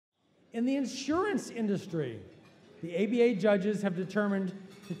In the insurance industry, the ABA judges have determined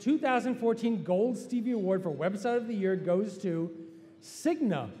the 2014 Gold Stevie Award for Website of the Year goes to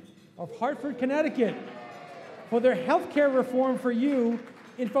Cigna of Hartford, Connecticut, for their Healthcare Reform for You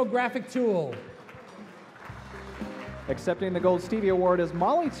infographic tool. Accepting the Gold Stevie Award is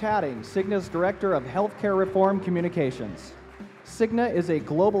Molly Tatting, Cigna's Director of Healthcare Reform Communications. Cigna is a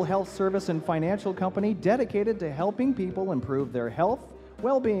global health service and financial company dedicated to helping people improve their health,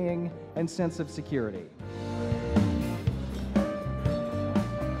 well-being, and sense of security.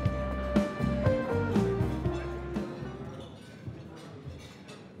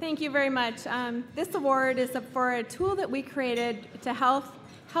 Thank you very much. This award is for a tool that we created to help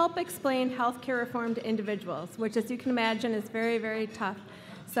explain healthcare reform to individuals, which, as you can imagine, is very, very tough.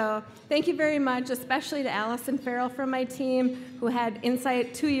 So thank you very much, especially to Allison Farrell from my team, who had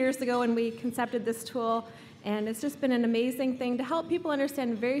insight 2 years ago when we concepted this tool. And it's just been an amazing thing to help people understand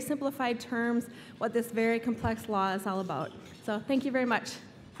in very simplified terms what this very complex law is all about. So thank you very much.